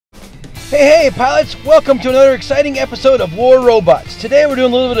Hey pilots, welcome to another exciting episode of War Robots. Today we're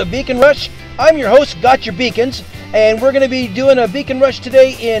doing a little bit of beacon rush. I'm your host, Gotchure Beacons, and we're going to be doing a beacon rush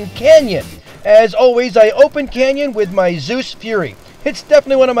today in Canyon. As always, I open Canyon with my Zeus Fury. It's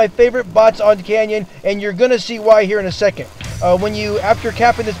definitely one of my favorite bots on Canyon, and you're going to see why here in a second. After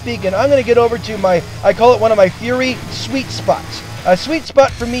capping this beacon, I'm going to get over to I call it one of my Fury sweet spots. A sweet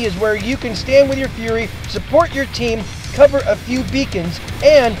spot for me is where you can stand with your Fury, support your team, cover a few beacons,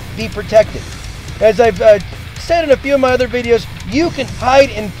 and be protected. As I've said in a few of my other videos, you can hide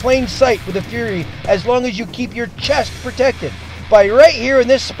in plain sight with a Fury as long as you keep your chest protected. By right here in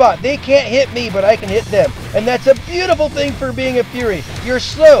this spot, they can't hit me, but I can hit them. And that's a beautiful thing for being a Fury. You're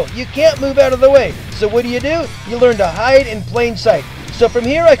slow, you can't move out of the way. So what do? You learn to hide in plain sight. So from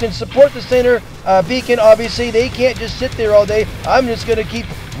here I can support the center beacon. Obviously they can't just sit there all day. I'm just going to keep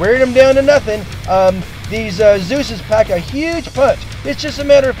wearing them down to nothing. These Zeuses pack a huge punch. It's just a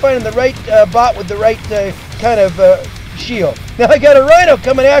matter of finding the right bot with the right kind of shield. Now I got a Rhino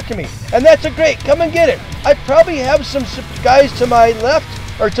coming after me, and that's a great. Come and get it. I probably have some guys to my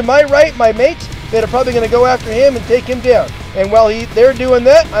left or to my right, my mates, that are probably going to go after him and take him down. And while they're doing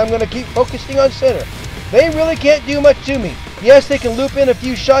that, I'm going to keep focusing on center. They really can't do much to me. Yes, they can loop in a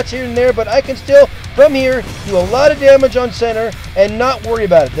few shots here and there, but I can still, from here, do a lot of damage on center and not worry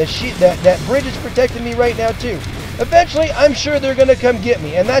about it. That bridge is protecting me right now, too. Eventually, I'm sure they're going to come get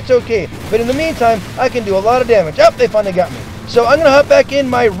me, and that's okay. But in the meantime, I can do a lot of damage. Oh, they finally got me. So I'm going to hop back in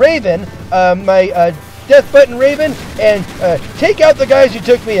my Raven, my Death Button Raven, and take out the guys who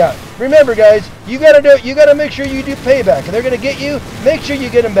took me out. Remember, guys, you got to make sure you do payback. And they're going to get you. Make sure you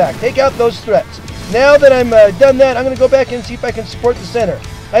get them back. Take out those threats. Now that I'm done that, I'm going to go back and see if I can support the center.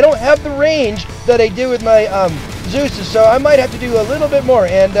 I don't have the range that I do with my Zeuses, so I might have to do a little bit more.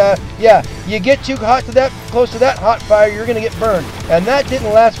 And yeah, you get too hot to that, close to that hot fire, you're going to get burned. And that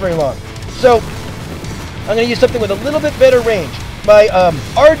didn't last very long. So I'm going to use something with a little bit better range. My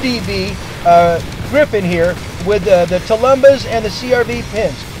RDB Griffin here with the Tulumbas and the CRV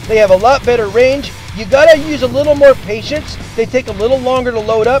pins. They have a lot better range. You got to use a little more patience. They take a little longer to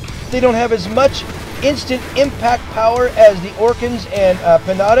load up. They don't have as much instant impact power as the Orkans and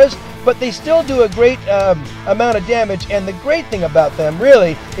Pinatas, but they still do a great amount of damage. And the great thing about them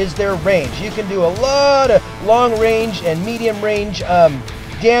really is their range. You can do a lot of long range and medium range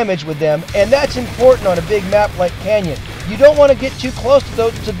damage with them, and that's important on a big map like Canyon. You don't want to get too close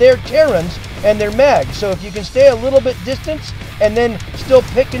to their Terrans and their mags. So if you can stay a little bit distance and then still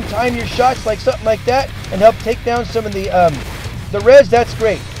pick and time your shots like something like that and help take down some of the res, that's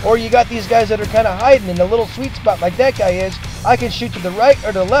great. Or you got these guys that are kind of hiding in a little sweet spot like that guy is. I can shoot to the right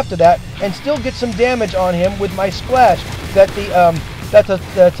or to the left of that and still get some damage on him with my splash that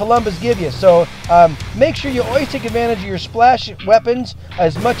the Tulumbas give you. So make sure you always take advantage of your splash weapons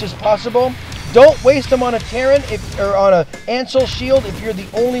as much as possible. Don't waste them on a Terran or on a Ansel shield if you're the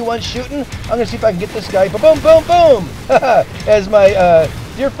only one shooting. I'm going to see if I can get this guy. Boom, boom, boom! As my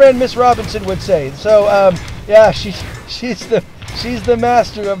dear friend Miss Robinson would say. So yeah, she's the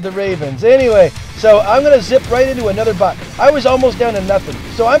master of the Ravens. Anyway, so I'm going to zip right into another bot. I was almost down to nothing.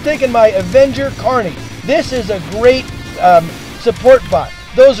 So I'm taking my Avenger Carney. This is a great support bot.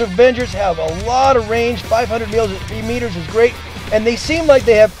 Those Avengers have a lot of range. 500 meters is great. And they seem like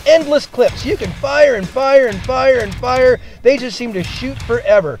they have endless clips. You can fire and fire and fire and fire. They just seem to shoot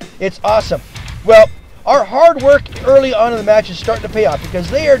forever. It's awesome. Well, our hard work early on in the match is starting to pay off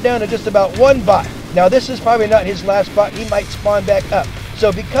because they are down to just about one bot. Now, this is probably not his last bot. He might spawn back up.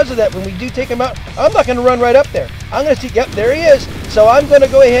 So because of that, when we do take him out, I'm not going to run right up there. I'm going to see, yep, there he is. So I'm going to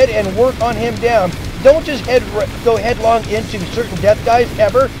go ahead and work on him down. Don't just go headlong into certain death guys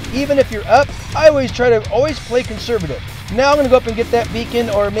ever. Even if you're up, I always try to play conservative. Now I'm going to go up and get that beacon,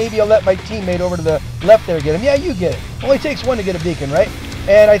 or maybe I'll let my teammate over to the left there get him. Yeah, you get it. Only takes one to get a beacon, right?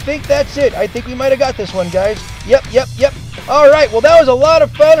 And I think that's it. I think we might have got this one, guys. Yep. All right, well, that was a lot of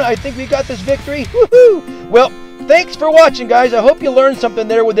fun. I think we got this victory. Woohoo! Well, thanks for watching, guys. I hope you learned something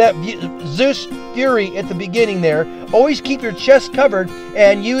there with that Zeus Fury at the beginning there. Always keep your chest covered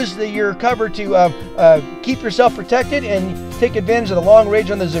and use your cover to keep yourself protected and take advantage of the long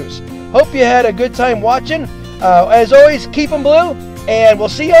range on the Zeus. Hope you had a good time watching. As always, keep them blue, and we'll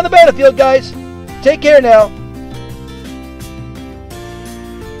see you on the battlefield, guys. Take care now.